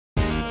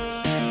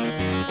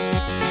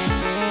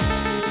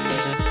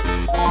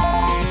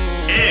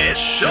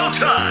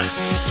showtime!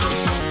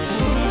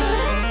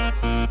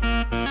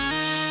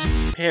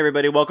 Hey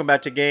everybody, welcome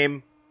back to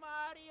game.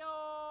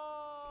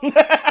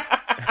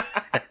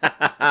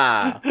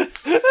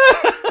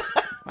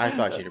 I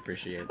thought you'd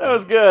appreciate that. That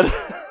was good.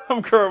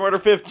 I'm Crow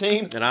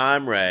 15. And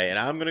I'm Ray, and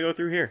I'm gonna go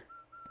through here.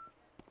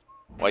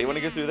 Why you want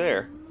to go through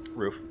there?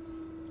 Roof.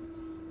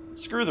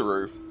 Screw the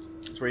roof.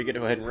 That's where you get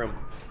to a hidden room.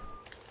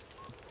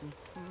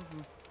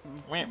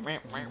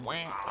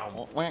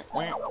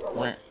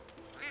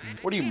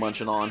 What are you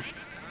munching on?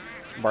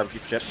 Barbecue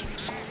chips.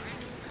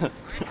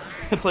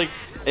 It's like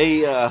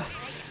a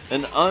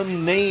an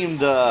unnamed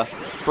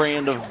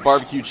brand of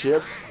barbecue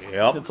chips.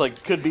 Yep. It's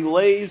like could be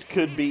Lay's,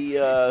 could be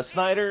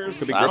Snyder's.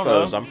 Could be I don't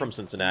know. Grippo's. I'm from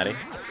Cincinnati.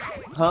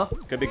 Huh?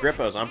 Could be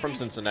Grippo's. I'm from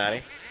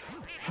Cincinnati.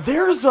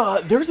 There's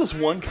this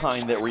one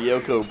kind that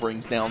Riyoko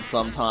brings down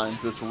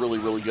sometimes that's really,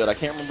 really good. I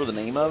can't remember the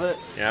name of it.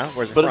 Yeah?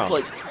 Where's it But from? it's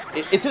like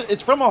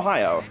it's from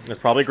Ohio. It's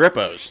probably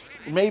Grippo's.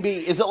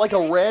 Maybe is it like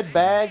a red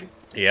bag?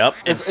 Yep.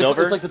 And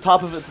silver. It's like the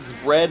top of it is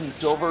red and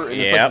silver, and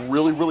it's like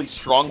really, really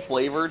strong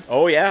flavored.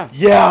 Oh yeah.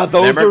 Yeah,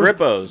 those Them are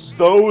Grippo's.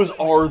 Those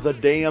are the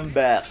damn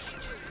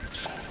best.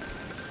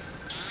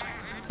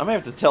 I'm gonna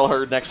have to tell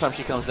her next time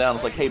she comes down.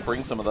 It's like, hey,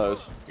 bring some of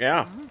those.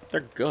 Yeah. They're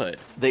good.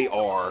 They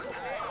are.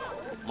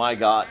 My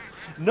God.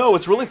 No,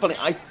 it's really funny.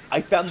 I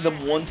found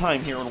them one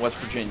time here in West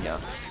Virginia.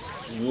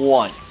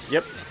 Once.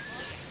 Yep.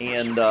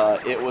 And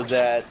it was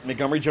at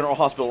Montgomery General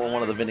Hospital on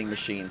one of the vending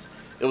machines.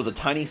 It was a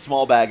tiny,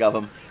 small bag of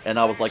them, and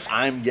I was like,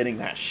 I'm getting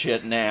that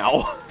shit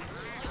now.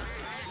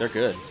 They're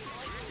good.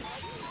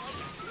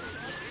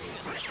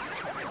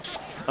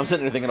 I'm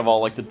sitting there thinking of all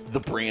like the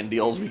brand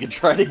deals we could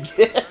try to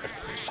get.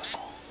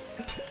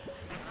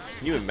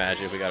 Can you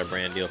imagine if we got a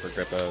brand deal for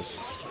Grippo's?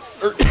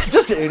 Or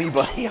just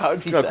anybody. I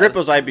would be No, sad.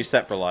 Grippo's, I'd be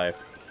set for life.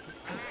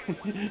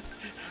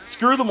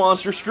 Screw the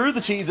monster, screw the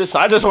Cheez-Its,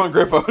 I just want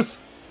Grippo's.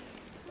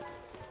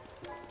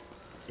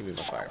 Give me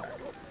my fire back.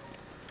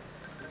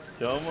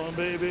 Come on,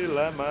 baby,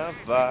 light my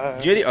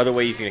fire. Do you know the other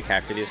way you can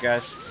capture these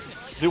guys?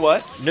 Do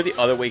what? You know the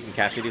other way you can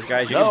capture these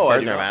guys? You No, I can burn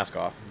do their not. mask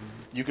off.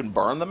 You can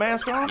burn the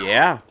mask off?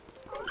 Yeah.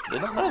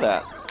 Did not know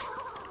that.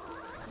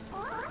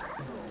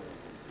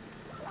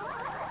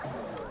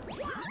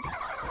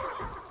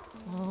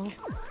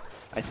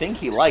 I think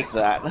he liked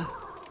that.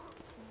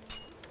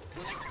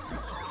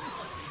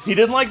 He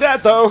didn't like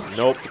that, though.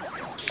 Nope.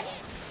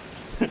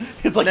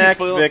 It's like Next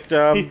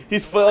victim.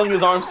 He's flailing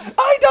his arms.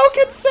 I don't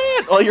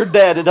consent! Well, you're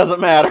dead. It doesn't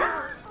matter.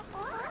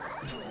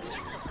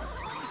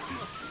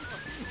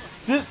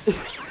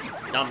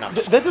 Nom nom.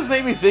 That just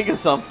made me think of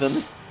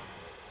something.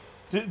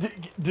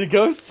 Do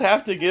ghosts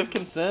have to give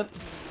consent?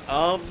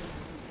 I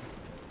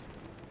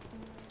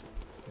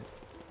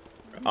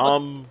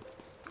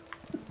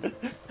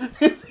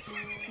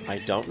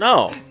don't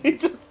know. He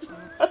just...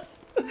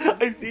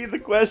 I see the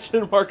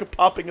question mark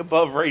popping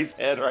above Ray's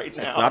head right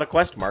now. It's not a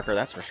quest marker,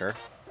 that's for sure.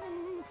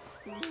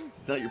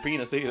 It's not your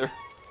penis either.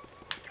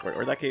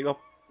 Where'd that key go?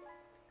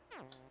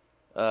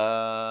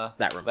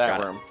 That room. That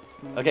Got room.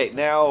 Okay,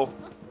 now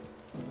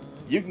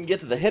you can get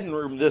to the hidden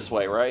room this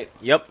way, right?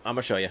 Yep, I'm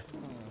gonna show you.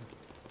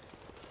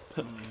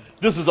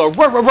 This is a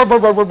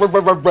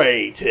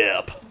Ray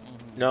tip.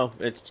 No,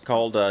 it's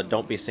called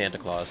Don't Be Santa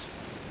Claus.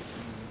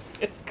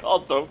 It's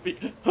called Don't Be...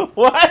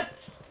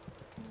 What?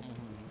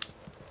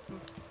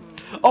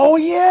 Oh,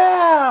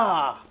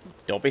 yeah!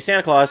 Don't be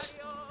Santa Claus.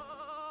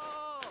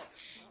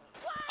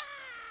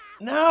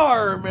 Now I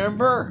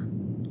remember.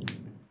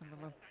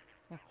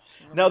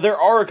 Now, there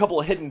are a couple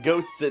of hidden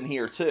ghosts in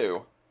here,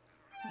 too.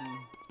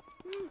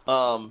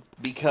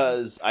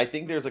 Because I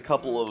think there's a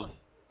couple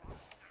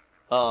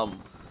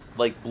of,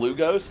 like, blue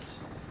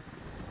ghosts.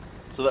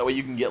 So that way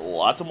you can get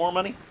lots of more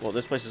money. Well,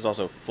 this place is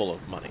also full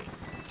of money.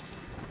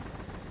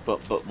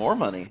 But more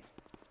money.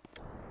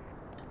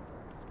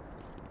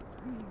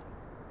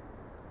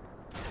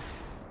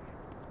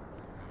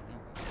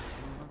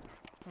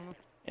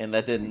 And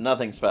that did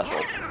nothing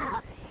special.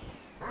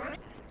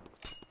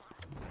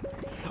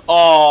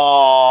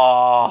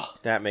 Oh,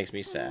 That makes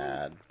me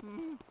sad.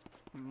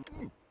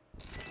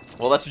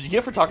 well, that's what you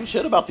get for talking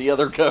shit about the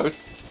other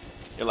ghost.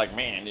 You're like,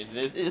 man,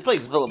 this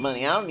place is full of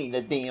money. I don't need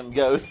that damn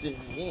ghost.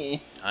 I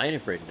ain't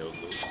afraid of no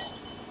ghosts.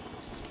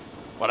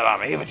 What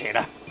about me,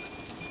 Vegeta?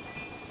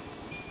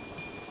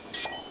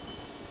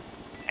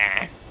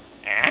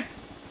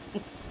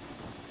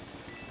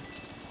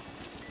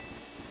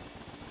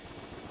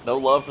 No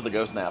love for the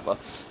Ghost Nappa.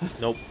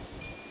 Nope.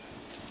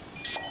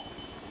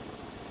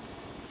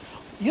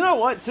 You know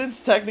what?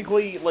 Since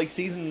technically, like,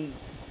 Season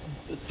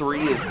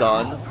 3 is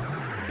done,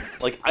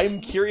 like,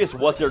 I'm curious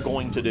what they're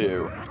going to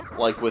do,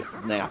 like, with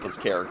Nappa's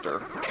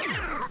character.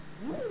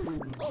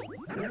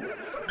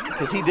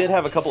 Because he did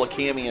have a couple of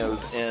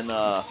cameos in,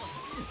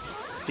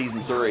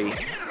 Season 3.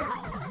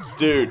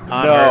 Dude,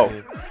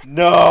 no!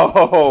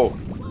 No!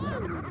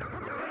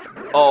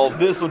 Oh,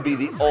 this would be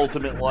the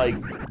ultimate, like,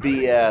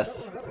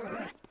 BS.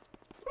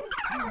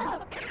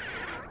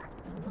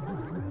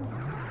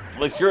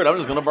 Like, screw it, I'm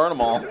just gonna burn them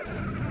all.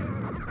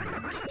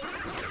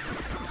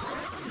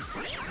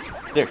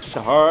 There, get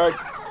the heart.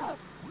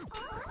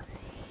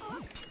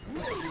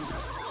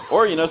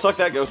 Or, you know, suck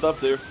that ghost up,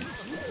 too.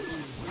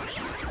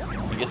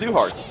 You get 2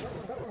 hearts.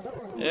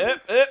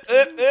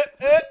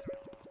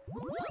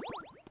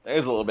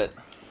 There's a little bit.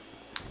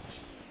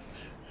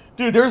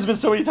 Dude, there's been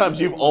so many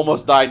times you've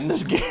almost died in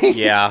this game.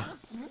 Yeah.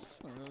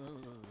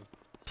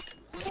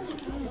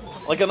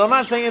 Like, and I'm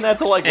not saying that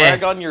to, like,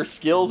 rag on your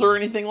skills or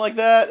anything like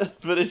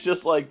that, but it's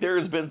just, like,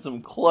 there's been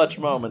some clutch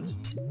moments.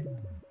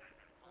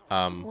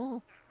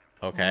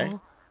 Okay.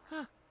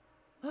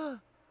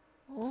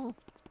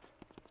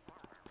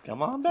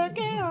 Come on back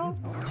out.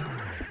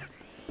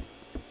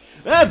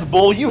 That's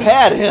bull, you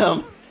had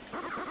him!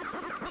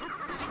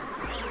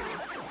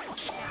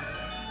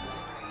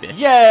 Bitch.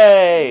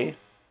 Yay!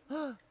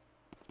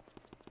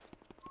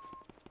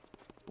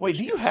 Wait,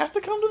 do you have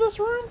to come to this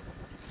room?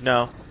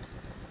 No.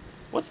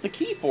 What's the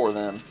key for,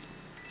 then?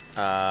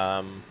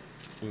 I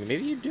mean,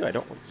 maybe you do. I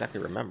don't exactly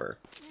remember.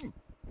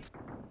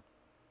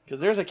 Because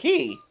there's a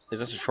key. Is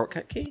this a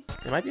shortcut key?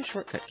 It might be a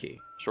shortcut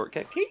key.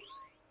 Shortcut key?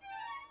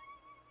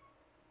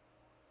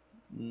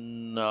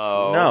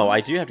 No. No,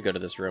 I do have to go to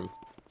this room.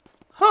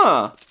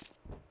 Huh.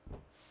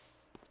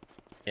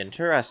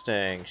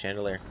 Interesting.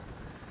 Chandelier.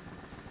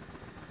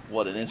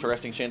 What, an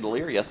interesting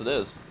chandelier? Yes, it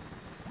is.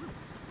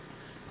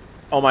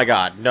 Oh my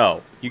god,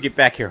 no. You get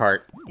back here,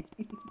 Heart.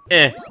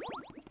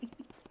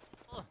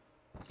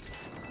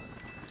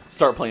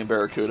 Start playing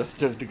Barracuda.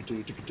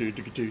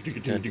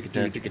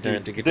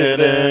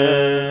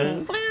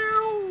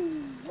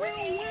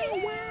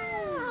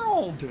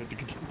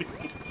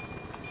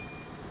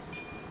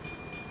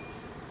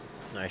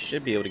 I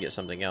should be able to get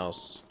something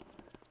else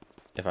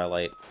if I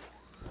light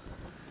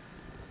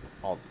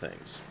all the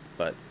things,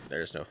 but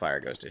there's no fire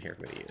ghost in here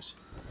for me to use.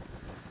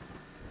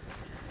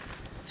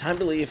 Time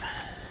to leave.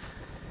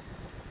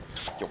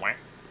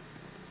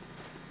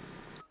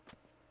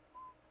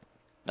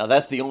 Now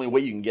that's the only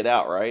way you can get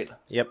out, right?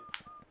 Yep.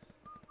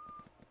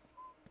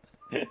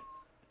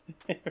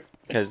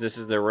 Because this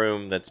is the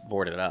room that's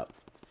boarded up.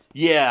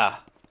 Yeah.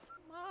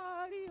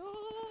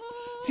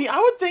 See, I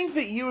would think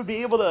that you would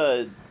be able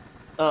to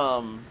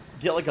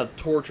get like a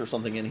torch or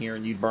something in here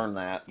and you'd burn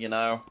that, you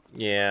know?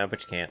 Yeah,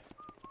 but you can't.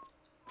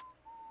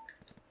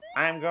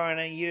 I'm going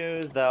to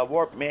use the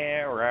warp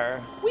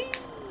mirror. Whee!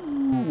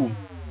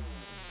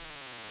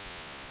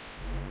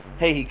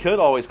 Hey, he could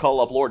always call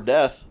up Lord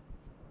Death.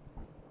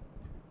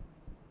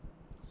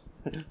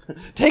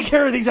 Take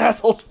care of these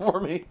assholes for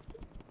me.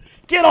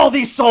 Get all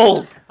these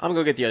souls. I'm gonna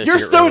go get the other. Your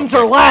students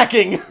are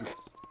lacking.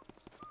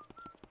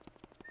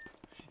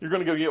 You're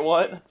gonna go get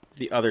what?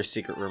 The other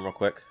secret room, real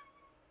quick.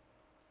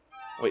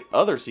 Wait,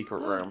 other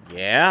secret room?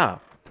 Yeah.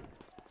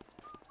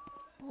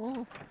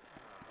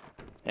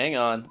 Hang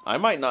on, I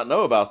might not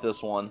know about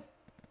this one.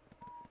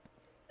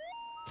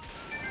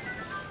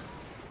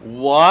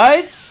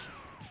 What?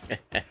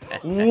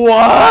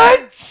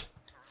 What?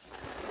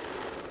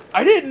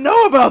 I didn't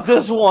know about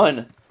this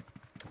one!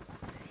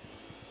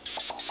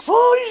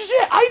 Holy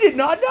shit, I did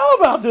not know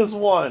about this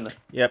one!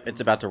 Yep,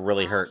 it's about to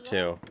really hurt,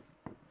 too.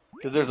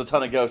 Because there's a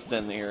ton of ghosts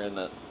in here, isn't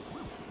it?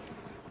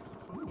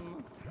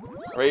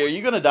 Rei, are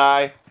you gonna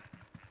die?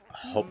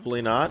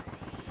 Hopefully not.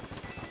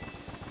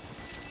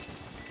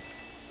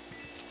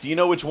 Do you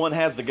know which one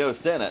has the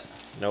ghost in it?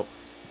 Nope.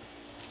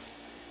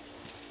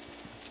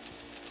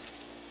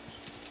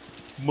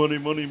 Money,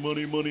 money,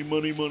 money, money,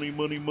 money, money,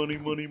 money, money,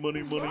 money,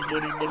 money, money,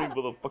 money, money,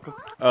 motherfucker.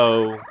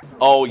 Oh.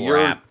 Oh,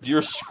 crap.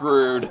 you're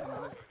screwed.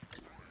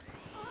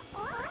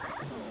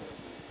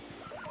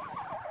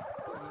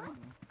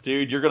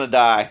 Dude, you're gonna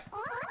die.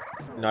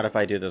 Not if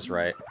I do this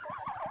right.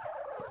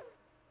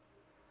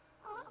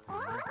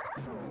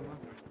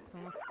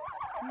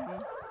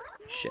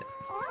 Shit.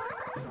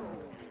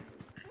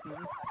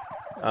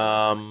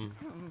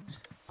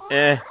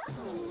 Eh.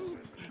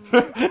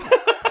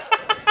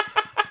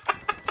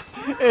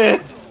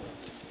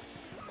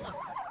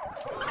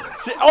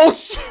 Shit. Oh,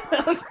 shit.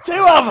 There's 2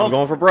 of them. I'm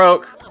going for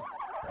broke.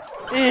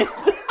 This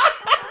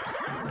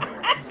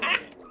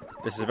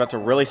is about to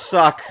really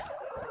suck.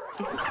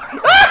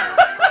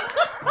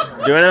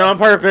 Doing it on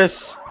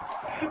purpose. Oh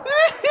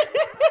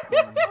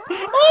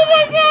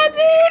my god,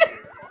 dude!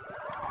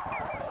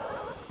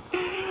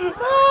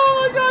 Oh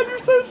my god, you're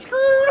so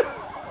screwed!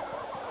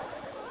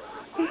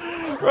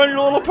 Run your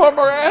little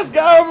pumper ass,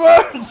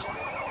 go, birds!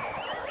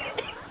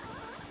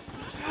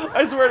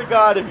 I swear to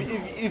God,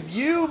 if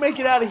you make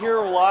it out of here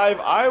alive,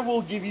 I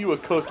will give you a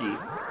cookie.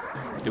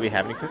 Do we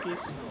have any cookies?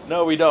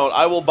 No, we don't.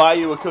 I will buy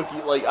you a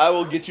cookie. Like, I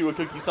will get you a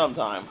cookie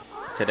sometime.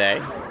 Today?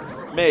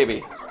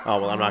 Maybe. Oh,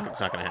 well, it's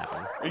not gonna happen.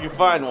 We can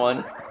find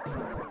one.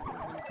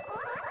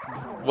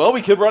 Well,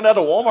 we could run out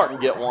of Walmart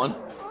and get one.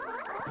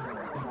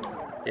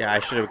 Yeah, I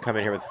should have come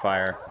in here with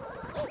fire.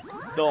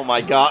 Oh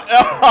my god.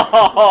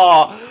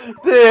 Oh,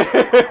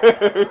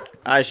 dude!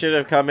 I should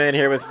have come in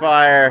here with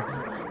fire.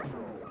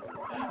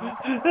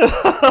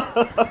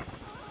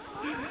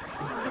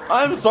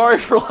 I'm sorry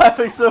for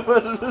laughing so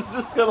much. It's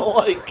just gonna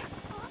like...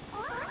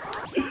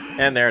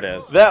 And there it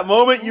is. That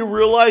moment you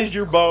realized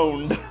you're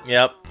boned.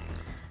 Yep.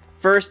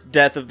 First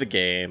death of the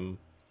game.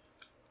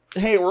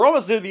 Hey, we're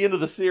almost near the end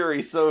of the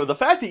series, so the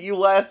fact that you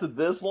lasted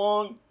this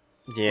long...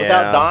 Yeah.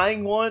 without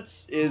dying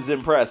once is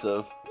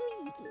impressive.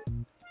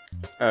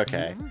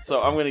 Okay.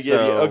 So I'm gonna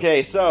give you.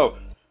 Okay, so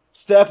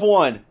step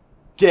 1,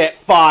 get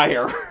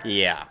fire.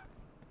 Yeah.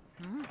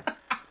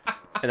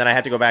 And then I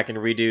have to go back and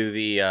redo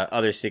the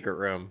other secret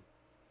room.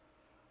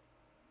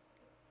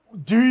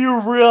 Do you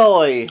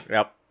really?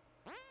 Yep.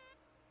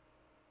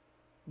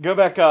 Go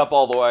back up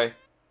all the way.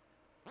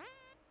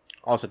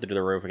 Also have to do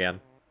the roof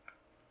again.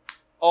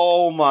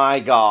 Oh my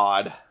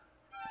god.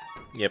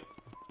 Yep.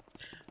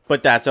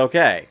 But that's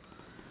okay.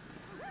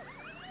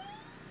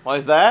 Why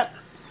is that?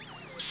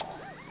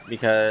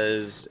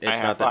 Because it's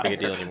not that big a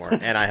deal anymore.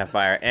 And I have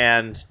fire.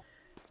 And...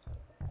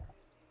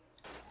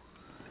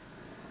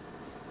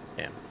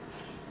 Damn.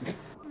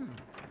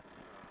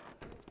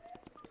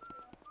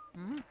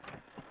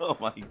 Oh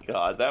my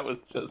god, that was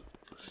just...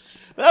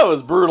 That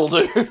was brutal,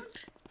 dude.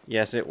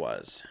 Yes, it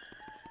was.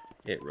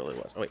 It really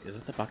was. Oh, wait, is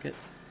it the bucket?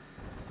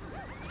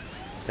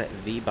 Is that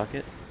the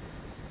bucket?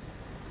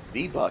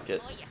 The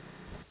bucket?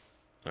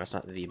 No, it's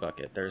not the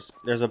bucket.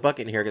 There's a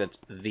bucket in here that's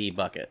the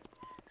bucket.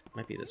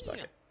 Might be this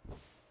bucket.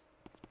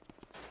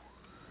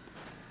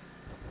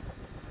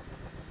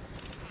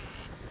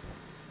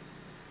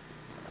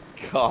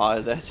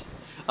 God, that's...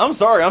 I'm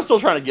sorry, I'm still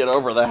trying to get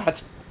over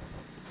that.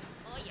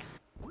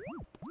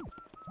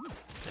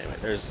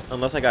 Anyway,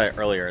 unless I got it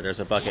earlier, there's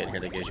a bucket in here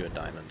that gives you a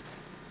diamond.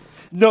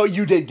 No,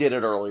 you did get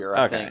it earlier,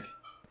 I Okay. think.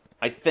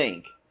 I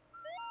think.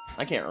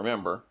 I can't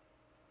remember.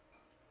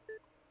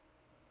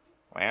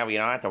 Well, you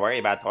don't have to worry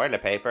about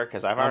toilet paper,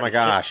 because I've already... Oh my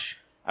gosh.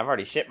 I've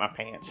already shit my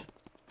pants.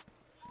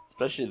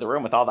 Especially the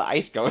room with all the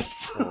ice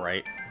ghosts.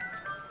 Right.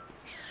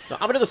 No,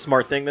 I'm gonna do the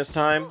smart thing this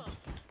time.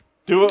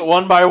 Do it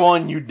one by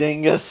one, you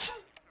dingus.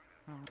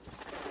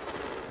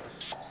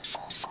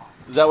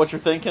 Is that what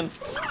you're thinking?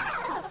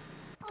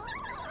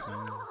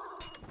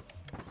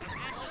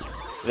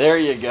 There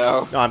you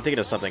go. No, I'm thinking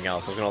of something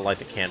else. I was gonna light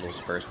the candles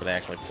first, but I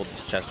accidentally pulled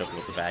this chest open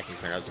with the vacuum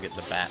cleaner. I was getting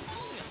the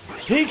bats.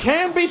 He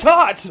can be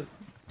taught!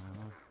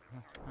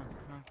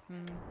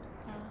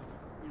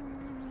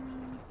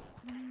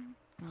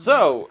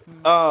 So,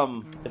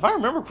 if I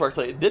remember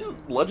correctly,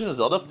 didn't Legend of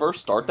Zelda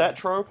first start that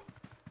trope?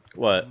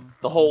 What?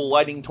 The whole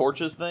lighting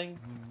torches thing?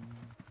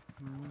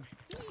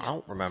 I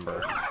don't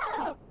remember.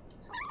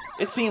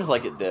 It seems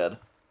like it did.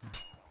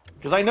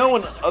 Because I know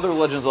in other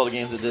Legend of Zelda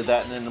games it did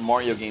that, and then the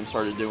Mario games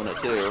started doing it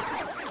too.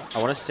 I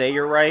want to say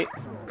you're right.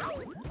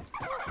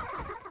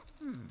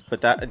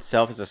 But that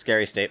itself is a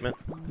scary statement.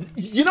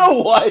 You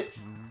know what?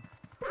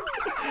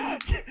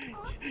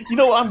 You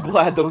know what? I'm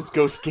glad those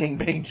ghosts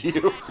gangbanged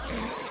you.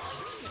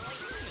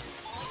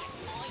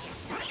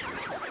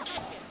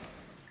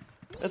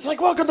 It's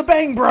like, welcome to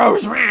Bang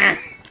Bros!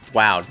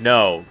 Wow,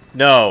 no.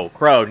 No,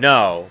 Crow,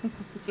 no.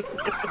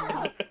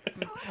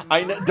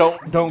 I know,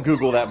 don't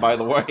Google that, by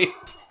the way.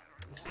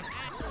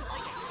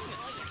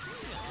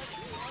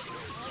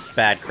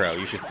 Bad Crow,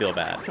 you should feel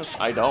bad.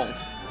 I don't.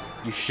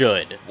 You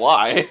should.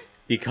 Why?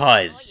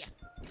 Because.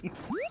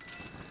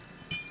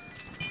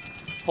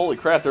 Holy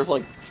crap, there's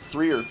like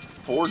 2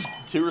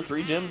 or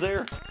 3 gems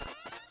there.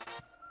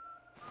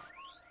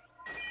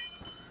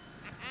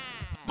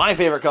 My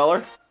favorite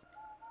color.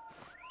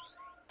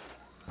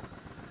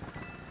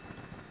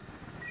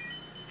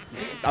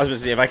 I was gonna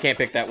say, if I can't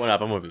pick that one up,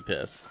 I'm gonna be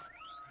pissed.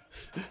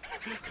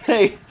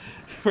 Hey,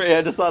 Ray,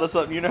 I just thought of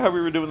something. You know how we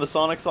were doing the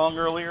Sonic song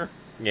earlier?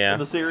 Yeah. In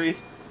the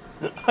series?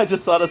 I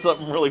just thought of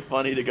something really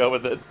funny to go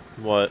with it.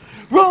 What?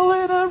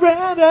 Rolling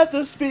around at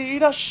the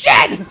speed of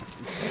shit!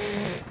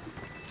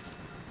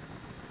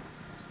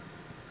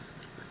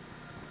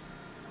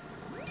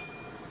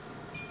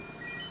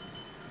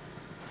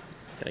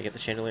 Did I get the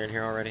chandelier in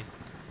here already?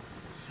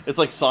 It's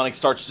like Sonic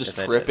starts just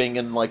tripping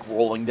and like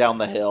rolling down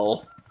the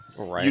hill.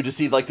 Right. You just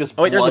see like this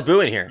Oh wait, blood. there's a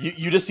boo in here.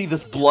 You just see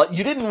this blood.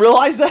 You didn't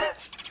realize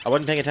that? I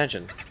wasn't paying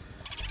attention.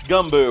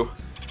 Gumboo.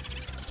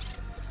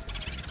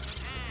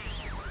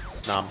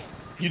 Nom.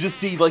 You just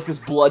see like this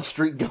blood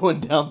streak going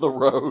down the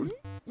road.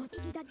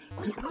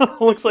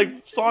 Looks like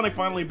Sonic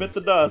finally bit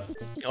the dust.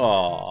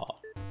 Aww.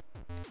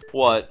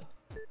 What?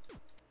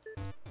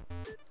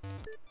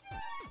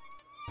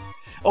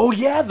 Oh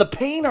yeah, the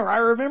painter, I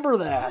remember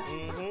that.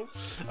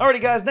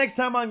 Alrighty guys, next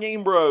time on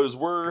Game Bros,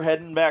 we're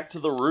heading back to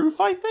the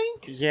roof, I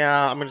think?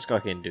 Yeah, I'm gonna just go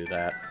ahead and do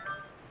that.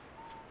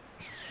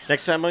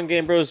 Next time on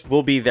Game Bros,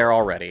 we'll be there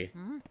already.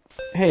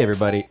 Hey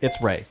everybody, it's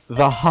Rei,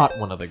 the hot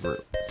one of the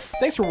group.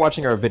 Thanks for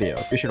watching our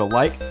video. Be sure to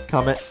like,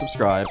 comment,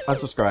 subscribe,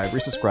 unsubscribe,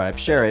 resubscribe,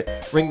 share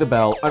it, ring the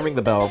bell, unring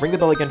the bell, ring the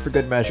bell again for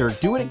good measure,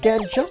 do it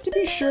again just to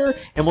be sure,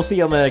 and we'll see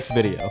you on the next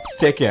video.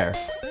 Take care.